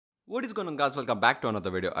What is going on, guys? Welcome back to another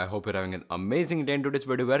video. I hope you're having an amazing day. In today's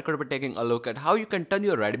video, we're going to be taking a look at how you can turn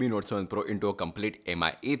your Redmi Note 7 Pro into a complete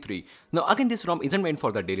MI A3. Now again, this ROM isn't meant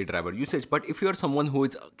for the daily driver usage, but if you're someone who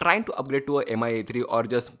is trying to upgrade to a MI A3 or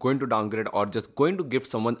just going to downgrade or just going to give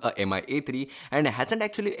someone a MI A3 and hasn't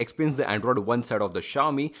actually experienced the AndroidOne side of the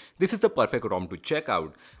Xiaomi, this is the perfect ROM to check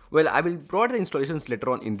out. Well, I will provide the installations later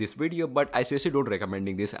on in this video, but I seriously don't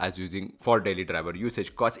recommending this as using for daily driver usage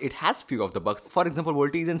because it has few of the bugs. For example,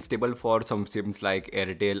 voltage isn't stable for some SIMs like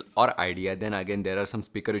Airtel or Idea. Then again, there are some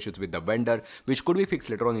speaker issues with the vendor, which could be fixed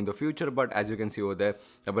later on in the future. But as you can see over there,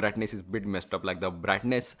 the brightness is a bit messed up. Like the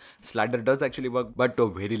brightness slider does actually work, but to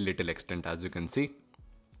a very little extent, as you can see.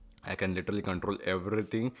 I can literally control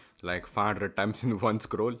everything like 500 times in one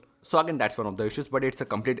scroll. So again, that's one of the issues, but it's a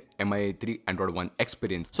complete MI3 AndroidOne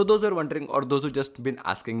experience. So those who are wondering, or those who just been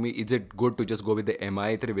asking me, is it good to just go with the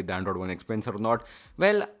MI3 with the AndroidOne experience or not?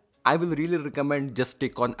 Well, I will really recommend just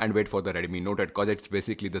stick on and wait for the Redmi Note 8 because it's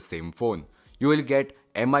basically the same phone. You will get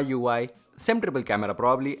MIUI, same triple camera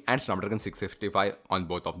probably, and Snapdragon 665 on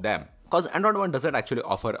both of them. Because AndroidOne doesn't actually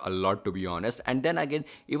offer a lot, to be honest. And then again,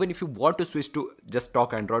 even if you want to switch to just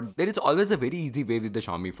stock Android, there is always a very easy way with the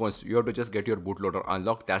Xiaomi phones. You have to just get your bootloader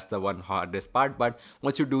unlocked. That's the one hardest part. But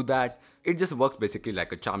once you do that, it just works basically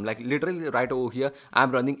like a charm. Like literally right over here,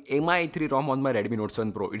 I'm running MI3 ROM on my Redmi Note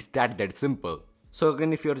 7 Pro. It's that simple. So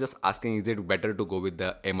again, if you're just asking, is it better to go with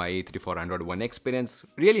the MI3 for AndroidOne experience?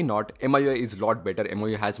 Really not. MIUI is a lot better.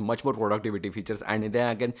 MIUI has much more productivity features, and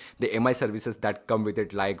then again, the MI services that come with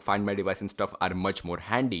it like Find My Device and stuff are much more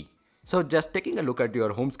handy. So just taking a look at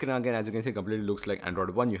your home screen again, as you can see, completely looks like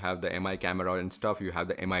AndroidOne. You have the MI camera and stuff. You have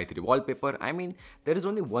the MI3 wallpaper. I mean, there is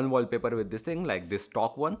only one wallpaper with this thing, like this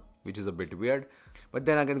stock one, which is a bit weird. But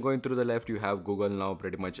then again, going through the left, you have Google now,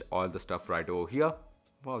 pretty much all the stuff right over here.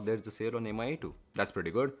 Wow, there's the sale on MI2. That's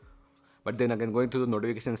pretty good. But then again, going through the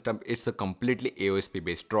notification stuff, it's a completely AOSP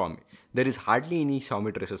based ROM. There is hardly any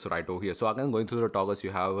Xiaomi traces right over here. So again, going through the toggles,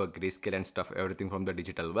 you have a grayscale and stuff, everything from the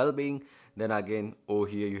digital well-being. Then again, over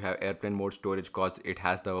here you have airplane mode storage cause it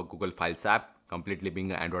has the Google Files app, completely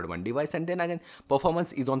being an Android One device. And then again,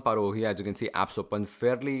 performance is on par over here. As you can see, apps open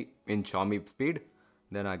fairly in Xiaomi speed.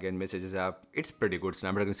 Then again, messages app, it's pretty good.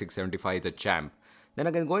 Snapdragon 675 is a champ. Then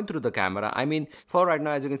again, going through the camera, I mean, for right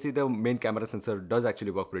now, as you can see, the main camera sensor does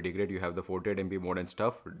actually work pretty great. You have the 48MP mode and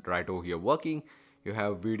stuff right over here working. You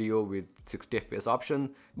have video with 60 FPS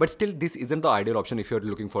option, but still this isn't the ideal option if you're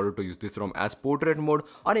looking forward to use this ROM as portrait mode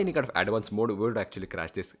or any kind of advanced mode would actually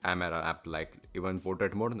crash this camera app, like even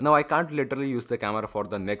portrait mode. Now I can't literally use the camera for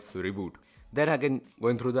the next reboot. Then again,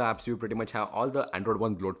 going through the apps, you pretty much have all the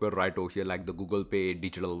AndroidOne bloatware right over here, like the Google Pay,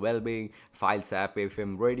 Digital Wellbeing, Files app,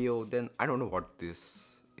 FM radio. Then I don't know what this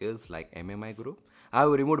is, like MMI group. I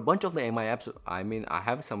have removed a bunch of the MI apps. I mean, I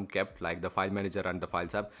have some kept like the File Manager and the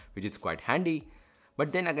Files app, which is quite handy.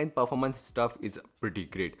 But then again, performance stuff is pretty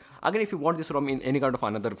great. Again, if you want this ROM in any kind of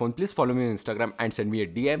another phone, please follow me on Instagram and send me a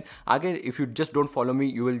DM. Again, if you just don't follow me,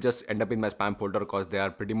 you will just end up in my spam folder because they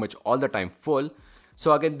are pretty much all the time full.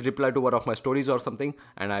 So again, reply to one of my stories or something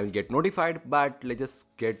and I will get notified. But let's just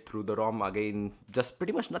get through the ROM again. Just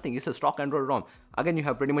pretty much nothing. It's a stock Android ROM. Again, you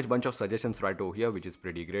have pretty much bunch of suggestions right over here, which is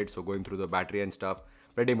pretty great. So going through the battery and stuff,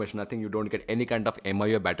 pretty much nothing. You don't get any kind of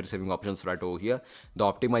MIUI battery saving options right over here. The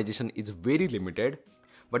optimization is very limited,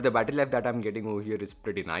 but the battery life that I'm getting over here is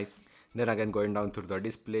pretty nice. Then again, going down through the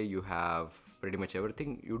display, you have pretty much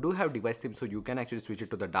everything. You do have device theme, so you can actually switch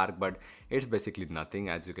it to the dark, but it's basically nothing.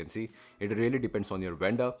 As you can see, it really depends on your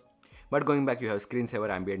vendor. But going back, you have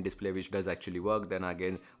screensaver, ambient display, which does actually work. Then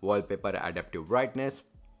again, wallpaper, adaptive brightness,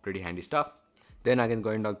 pretty handy stuff. Then again,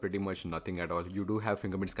 going down, pretty much nothing at all. You do have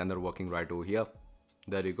fingerprint scanner working right over here.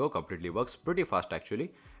 There you go, completely works pretty fast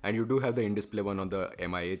actually. And you do have the in-display one on the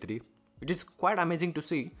MI A3, which is quite amazing to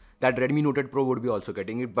see. That Redmi Note 8 Pro would be also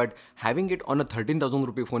getting it, but having it on a 13,000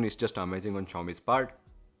 rupee phone is just amazing on Xiaomi's part.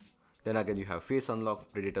 Then again, you have face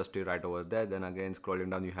unlock, pretty trusty right over there. Then again,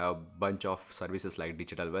 scrolling down, you have bunch of services like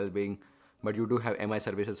digital well-being, but you do have MI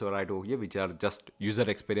services right over here, which are just user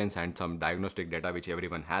experience and some diagnostic data, which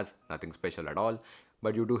everyone has, nothing special at all.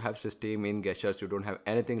 But you do have system in gestures. You don't have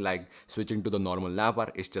anything like switching to the normal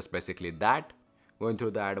navbar. It's just basically that. Going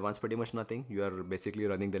through the advanced, pretty much nothing. You are basically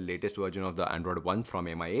running the latest version of the AndroidOne from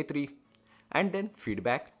MI A3. And then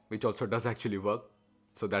feedback, which also does actually work.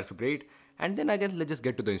 So that's great. And then again, let's just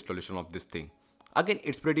get to the installation of this thing. Again,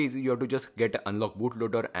 it's pretty easy. You have to just get an unlock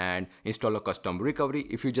bootloader and install a custom recovery.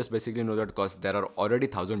 If you just basically know that because there are already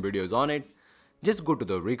 1000 videos on it, just go to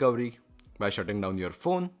the recovery by shutting down your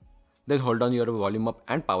phone. Then hold down your volume up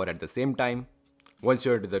and power at the same time. Once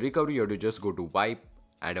you're at the recovery, you have to just go to wipe,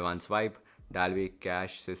 advanced wipe, Dalvik,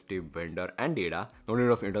 cache, system, vendor and data. No need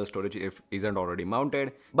of internal storage if isn't already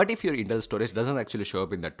mounted. But if your internal storage doesn't actually show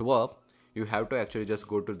up in the twerp, you have to actually just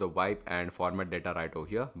go to the wipe and format data right over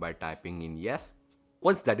here by typing in yes.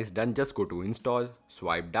 Once that is done, just go to install,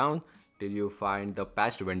 swipe down till you find the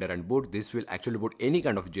patched vendor and boot. This will actually boot any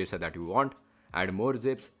kind of JSI that you want. Add more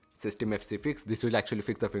zips, system FC fix. This will actually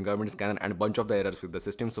fix the fingerprint scanner and a bunch of the errors with the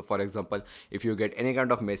system. So for example, if you get any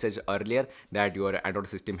kind of message earlier that your Android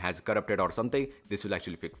system has corrupted or something, this will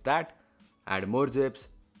actually fix that. Add more zips,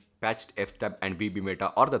 patched fstab and VB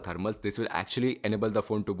meta or the thermals. This will actually enable the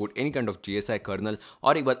phone to boot any kind of GSI kernel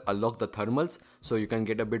or even unlock the thermals, so you can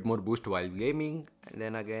get a bit more boost while gaming. And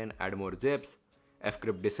then again add more zips,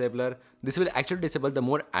 fcrypt disabler. This will actually disable the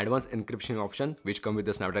more advanced encryption option which come with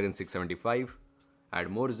the Snapdragon 675. Add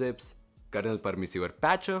more zips, kernel permissive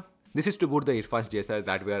patcher. This is to boot the Irfan's GSI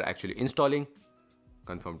that we are actually installing.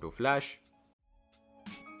 Confirm to flash.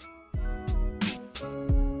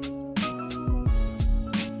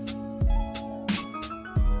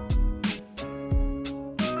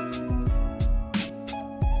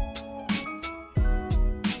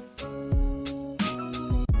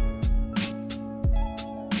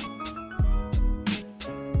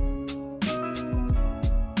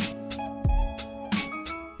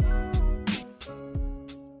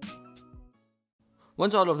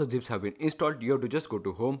 Once all of the zips have been installed, you have to just go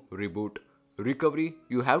to home, reboot, recovery.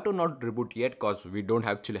 You have to not reboot yet because we don't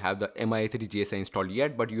actually have the MI3 GSI installed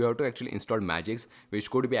yet, but you have to actually install Magix, which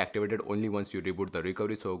could be activated only once you reboot the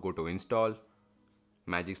recovery. So go to install,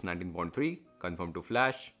 Magix 19.3, confirm to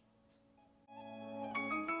flash.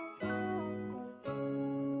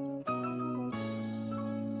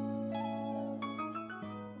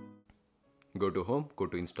 Go to home, go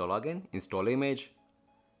to install again, install image,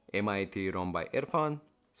 MI3 ROM by Irfan,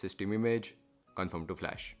 system image, confirm to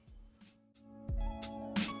flash.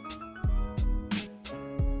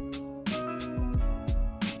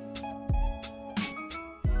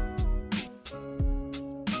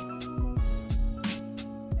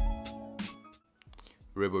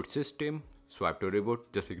 Reboot system, swipe to reboot,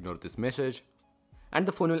 just ignore this message. And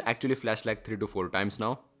the phone will actually flash like 3 to 4 times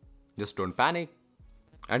now. Just don't panic.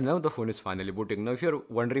 And now the phone is finally booting. Now if you're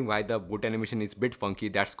wondering why the boot animation is a bit funky,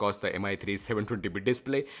 that's cause the MI3 is 720p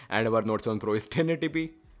display and our Note 7 Pro is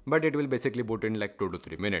 1080p. But it will basically boot in like 2 to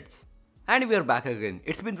 3 minutes. And we are back again.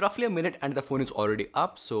 It's been roughly a minute and the phone is already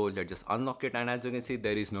up. So let's just unlock it, and as you can see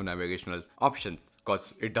there is no navigational options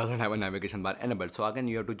because it doesn't have a navigation bar enabled. So again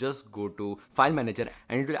you have to just go to file manager,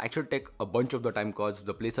 and it will actually take a bunch of the time because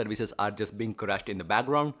the Play services are just being crashed in the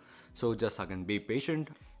background. So just again be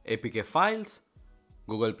patient. APK files,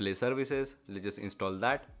 Google Play services, let's just install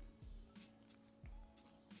that.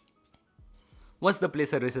 Once the Play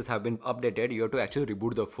services have been updated, you have to actually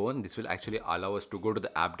reboot the phone. This will actually allow us to go to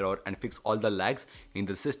the app drawer and fix all the lags in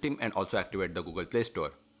the system and also activate the Google Play Store.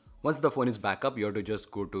 Once the phone is back up, you have to just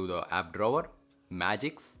go to the app drawer,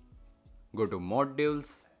 Magix, go to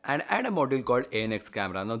modules and add a module called ANX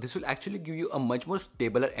camera. Now this will actually give you a much more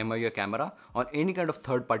stabler MIUI camera on any kind of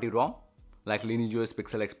third-party ROM like Lineage OS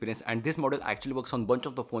Pixel Experience, and this model actually works on bunch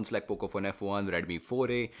of the phones like Pocophone F1, Redmi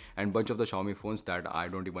 4A and bunch of the Xiaomi phones that I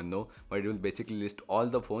don't even know, but it will basically list all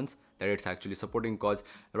the phones that it's actually supporting, cause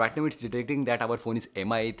right now it's detecting that our phone is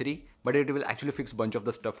MI3, but it will actually fix bunch of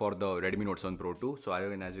the stuff for the Redmi Note 7 Pro too. So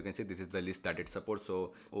as you can see, this is the list that it supports.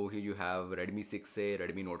 So here you have Redmi 6A,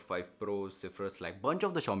 Redmi Note 5 Pro, Cypress, like bunch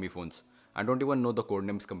of the Xiaomi phones. I don't even know the code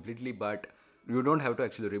names completely, but you don't have to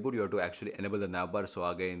actually reboot, you have to actually enable the navbar. So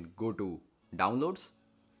again go to downloads,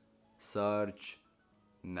 search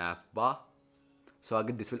navbar. So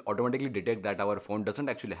again this will automatically detect that our phone doesn't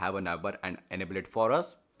actually have a navbar and enable it for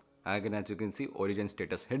us. Again as you can see, origin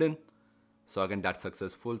status hidden. So again that's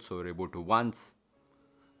successful. So reboot to once.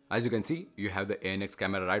 As you can see, you have the ANX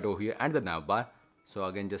camera right over here and the navbar. So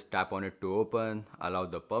again just tap on it to open, allow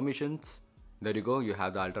the permissions. There you go, you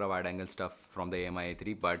have the ultra wide angle stuff from the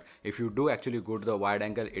MI3, but if you do actually go to the wide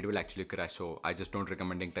angle, it will actually crash. So I just don't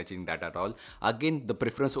recommend touching that at all. Again, the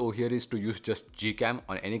preference over here is to use just Gcam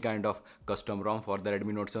on any kind of custom ROM for the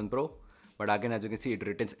Redmi Note 7 Pro. But again, as you can see, it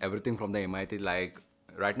retains everything from the MI3. Like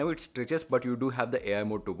right now it stretches, but you do have the AI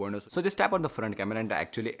mode 2.0. So just tap on the front camera and it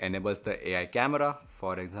actually enables the AI camera.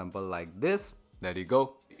 For example, like this, there you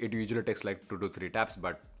go. It usually takes like 2 to 3 taps,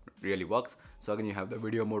 but really works. So again you have the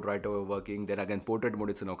video mode right over working. Then again portrait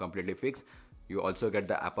mode is now completely fixed. You also get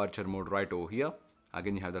the aperture mode right over here.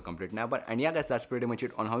 Again you have the complete navbar. And yeah guys, that's pretty much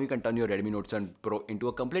it on how you can turn your Redmi Note 7 Pro into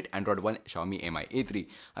a complete AndroidOne Xiaomi Mi A3.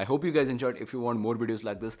 I hope you guys enjoyed. If you want more videos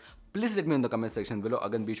like this, please let me in the comment section below.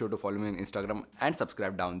 Again be sure to follow me on Instagram and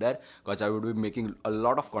subscribe down there because I will be making a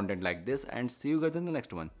lot of content like this. And see you guys in the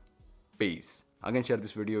next one. Peace. Again, share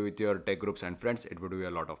this video with your tech groups and friends. It would be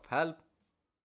a lot of help.